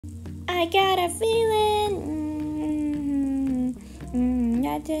I got a feeling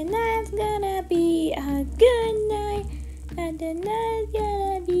that tonight's gonna be a good night. That tonight's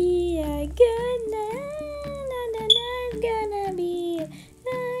gonna be a good night. That tonight's gonna be a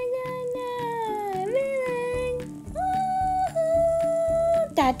good night. Feeling.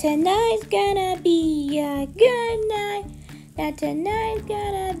 That tonight's gonna be a good night. That tonight's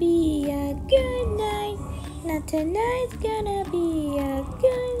gonna be a good night. That tonight's gonna be a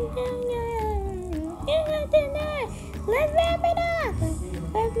good night. Let's wrap it up.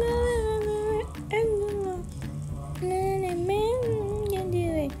 Let's do it.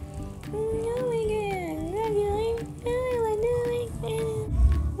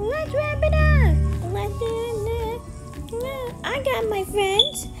 Let's wrap it up. Let's do it. I got my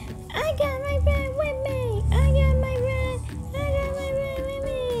friends. I got my friend with me. I got my friend with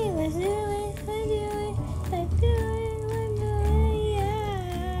me. Let's do it. Let's do it. Let's do it. Let's do it. Yeah.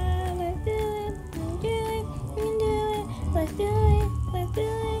 Let's do it. Do it. We can do it. Let's do it. Let's do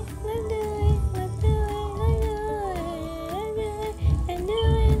it. Let's do it. Let's do it. Let's do it. Let's do it. And do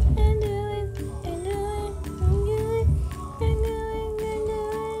it. And do it. And do it. And do it.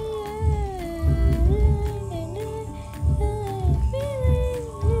 And do it.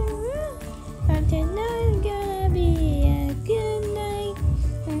 Tonight's gonna be a good night.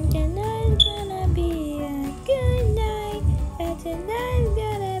 Tonight's gonna be a good night. Tonight's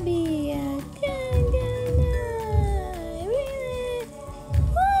gonna be a good night. Really?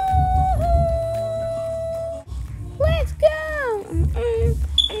 Woo-hoo! Let's go!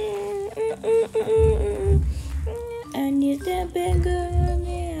 And you step in good on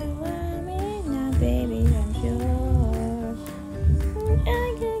the environment. Now, baby, I'm sure I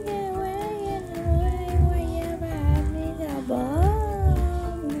can get away in the way where you wrap me the ball.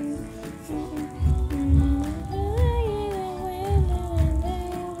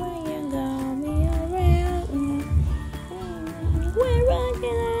 Where you got me around. We're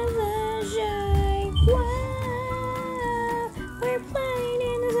rocking on the sunshine. Wow. We're playing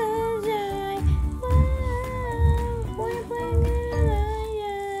in the sunshine. Wow. We're playing in the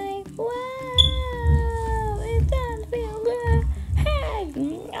sunshine. Wow. It does feel good. Hey,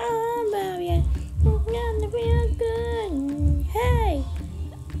 oh, baby, it does feel good. Hey,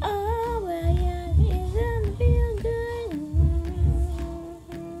 oh, baby, it does feel good.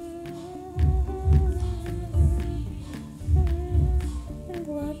 I'm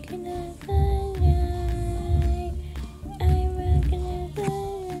walking on sunshine. I'm walking on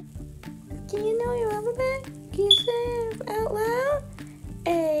sunshine. Can you know your alphabet? Can you say it out loud? A,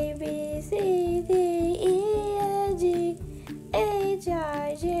 B, C, D, E, F, G, H,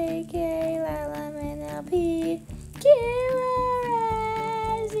 I, J, K, L, M, N, O, P, Q, R,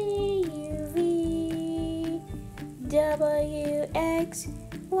 S, T, U, V, W, X,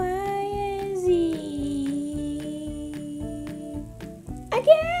 Y, and Z.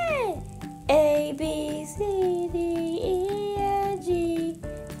 Again! A, B, C, D, E, F, G,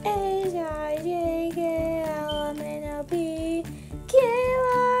 H, I, J, K, L, M, N, O, P, Q,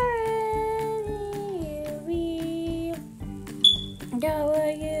 R, S, T, U, V,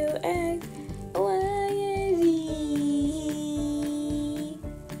 W, X, Y, and Z.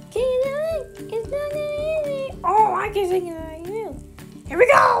 Can you do it? It's not that easy. Oh, I can sing it like you. Here we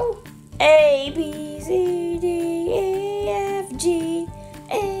go. A, B, C, D, E, F, G,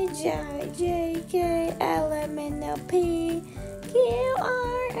 H, I, J, K, L, M, N, O, P, Q,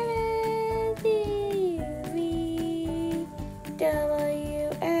 R, S, T, U, V, W,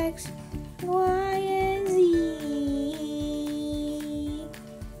 X, Y, and Z.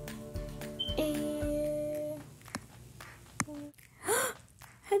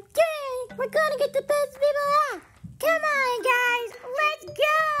 Okay, we're gonna get the best people out. Come on, guys, let's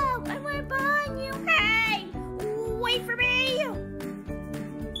go. And we're behind you. Hey, wait for me.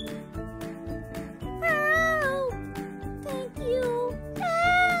 Oh, thank you.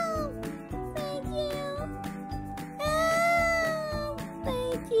 Oh, thank you. Oh,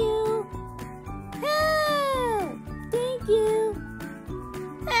 thank you. Oh, thank you.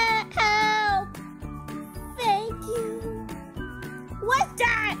 Oh, thank you. What's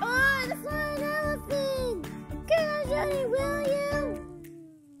that? Oh, the flying elephant. Come on, Johnny, will you?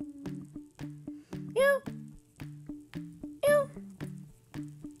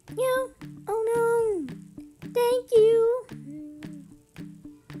 You. Oh no. Thank you.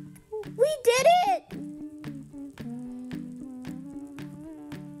 We did it.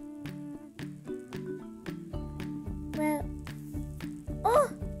 Well, oh,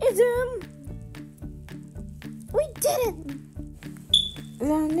 it's we did it.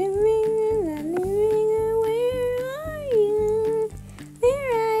 London ringer, where are you?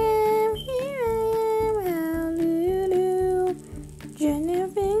 There I am.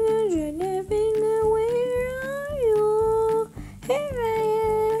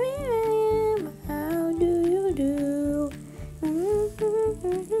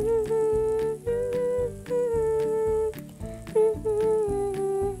 Simon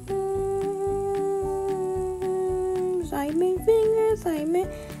Finger, Simon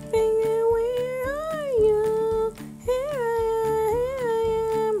Finger, where are you? Here I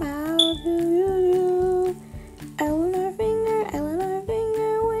am, how do you do? Eleanor Finger,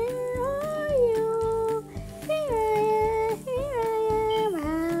 where are you? Here I am,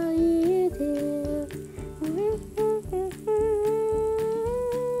 how do you do?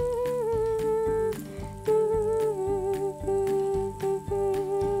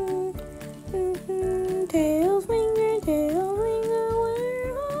 Tails finger, where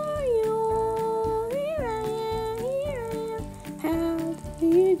are you? Here I am, how do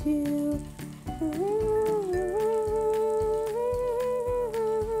you do?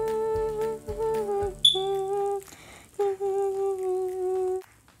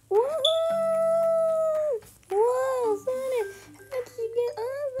 Whoa, Sonic, how'd you get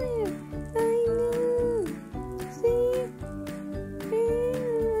up there? I know. See?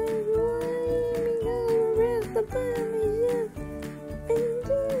 Press the button and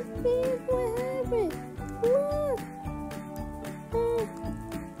just see what happened. Look.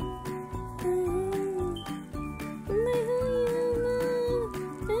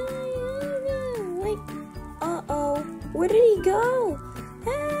 Wait. Uh-oh. Where did he go?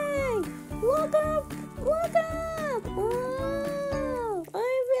 Hey! Look up! Look up! Oh! I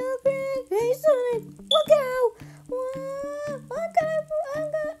feel great! Hey, Sonic! Look out! Whoa! I'm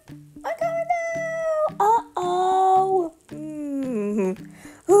coming down! Uh-oh!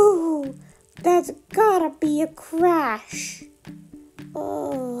 Ooh! That's gotta be a crash!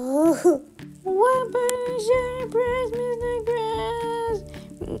 Oh! What button should I press, Mr. Krabs?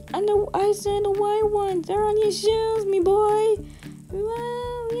 I said the white ones. They're on your shoes, me boy.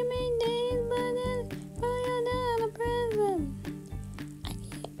 Wow, you made these buttons, but you don't know how to press them.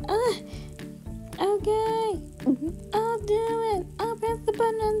 Okay, I'll do it. I'll press the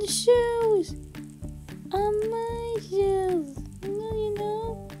button on the shoes. On my shoes. You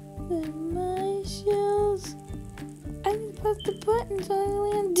know, they're my shoes. I can press the button so I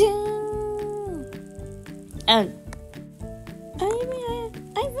land down.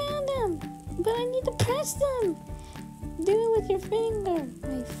 I found them, but I need to press them. Do it with your finger.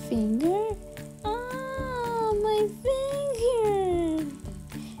 My finger? Oh, my finger.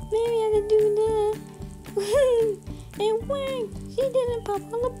 Maybe I could do that. It worked. She didn't pop on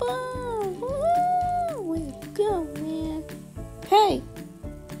the ball. Woo! Way to go, man. Hey,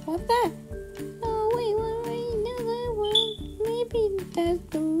 what's that? Oh, wait, no, that one. Maybe that's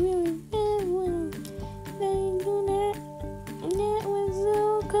the really bad one. That was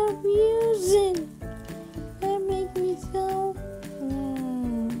so confusing. That makes me so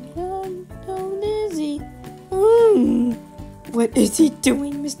dizzy. What is he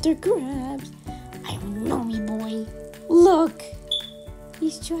doing, Mr. Krabs? I don't know, me boy. Look,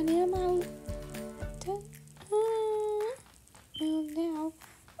 he's trying to him out. Well, now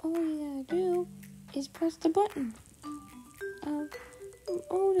all we gotta do is press the button. Oh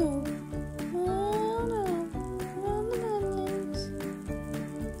no.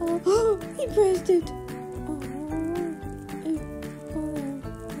 Oh, he pressed it. Oh,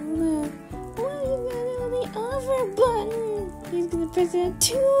 no. Well, he's gonna do the other button. He's gonna press that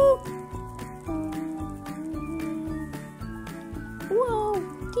too. Whoa,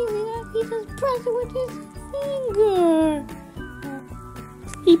 do you see that? He just pressed it with his finger.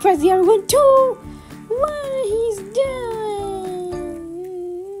 He pressed the other one too. What he's doing?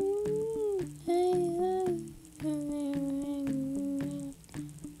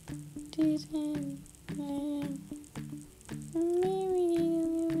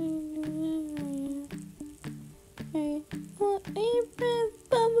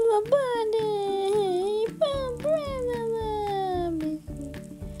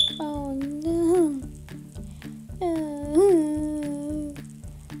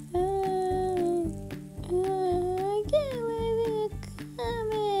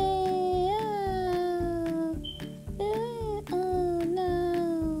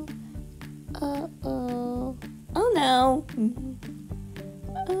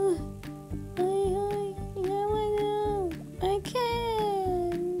 I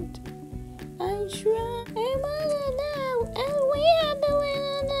can't. I try. I wanna know. And we have to win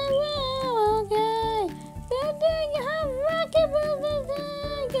on the road. Okay. Then you have rocket boots. I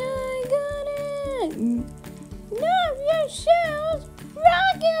got it. Not your shoes.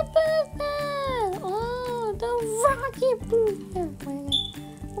 Rocket boots. Oh, the rocket boots.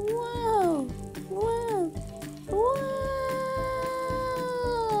 Whoa. Whoa. Whoa.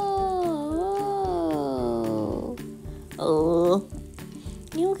 Oh,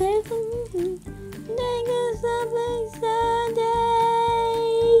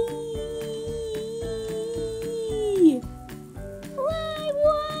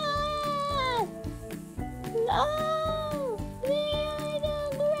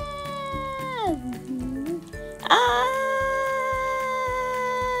 Ah!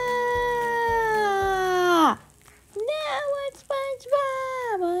 Now it's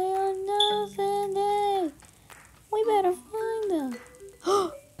SpongeBob! I don't know Sunday. We better find them.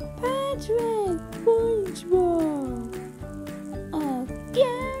 Patrick! SpongeBob! Oh,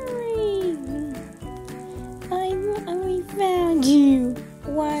 Gary! We found you!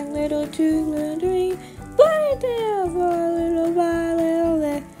 One little, two little, three. Bunny tail, four little, five little,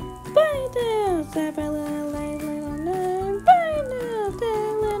 six. Bunny tail, seven little, eight little, nine. Bunny tail,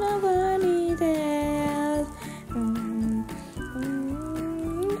 10 little bunny tails.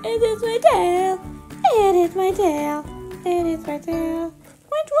 It is my tail. It is my tail. It is my tail.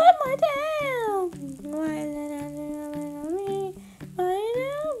 Which was my tail? My little me. My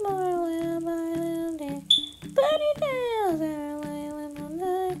little day. Bunny tails,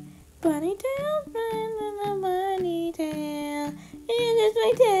 bunny tail, bunny tail. It is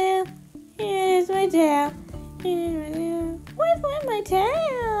my tail. It is my tail. It is my tail. Where's my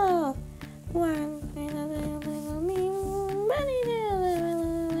tail? One little me, bunny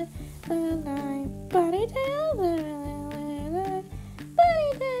tail, bunny tail, bunny tail, little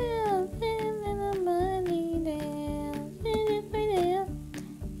bunny tail. It is my tail.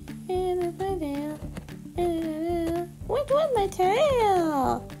 It is my tail. Which was my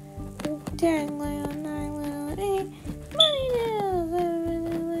tail? 10 little, 9 little, 8. Bunny tail,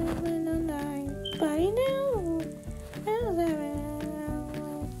 7 little, 9. Bunny tail, 7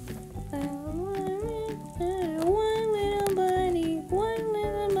 one little bunny, one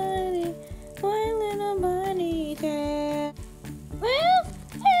little bunny, one little bunny tail. Well,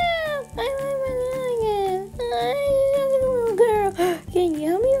 help! I like my tail again. I'm just a little girl. Can you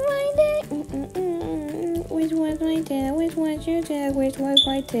help me find it? Which one's my tail? Which one's your tail? Which one's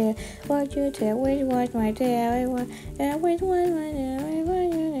my tail? What's your tail? Which one's my tail? Which one's my tail? Which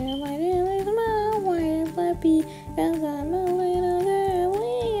one's your tail? My tail is small, white and fluffy, cause I'm a little girl.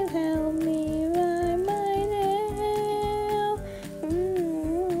 Please help me find my tail.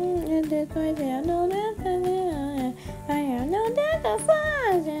 That's my tail. No, that's the tail. I have no that's a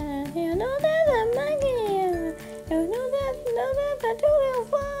fox, and I have no that's a monkey, and no that's a two little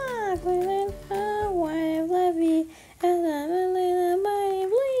fox. White and fluffy, and I'm a little bunny.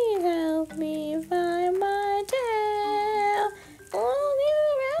 Please help me find my tail. Oh,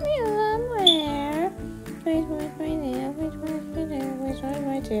 it's around here somewhere. Which one's my tail? Which one's my tail? Which one's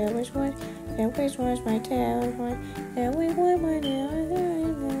my tail? Which one? Yeah, which one's my tail? Which one? Yeah, which one's my tail?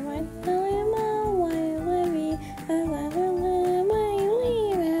 My tail is small, white and fluffy. I'm a little bunny.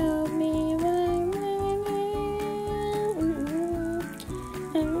 Please help me find my tail.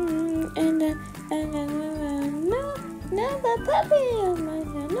 No, the puppy is my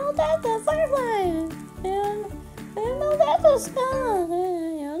tail. No, that's the firefly. No, that's the skull.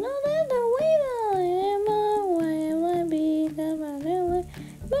 No, that's the weasel. And my white fluffy, come on,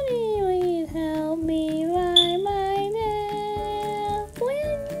 bunny, please help me find my tail.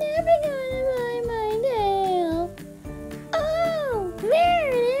 We're never gonna find my tail. Oh,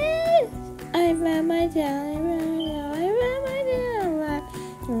 there it is. I found my tail.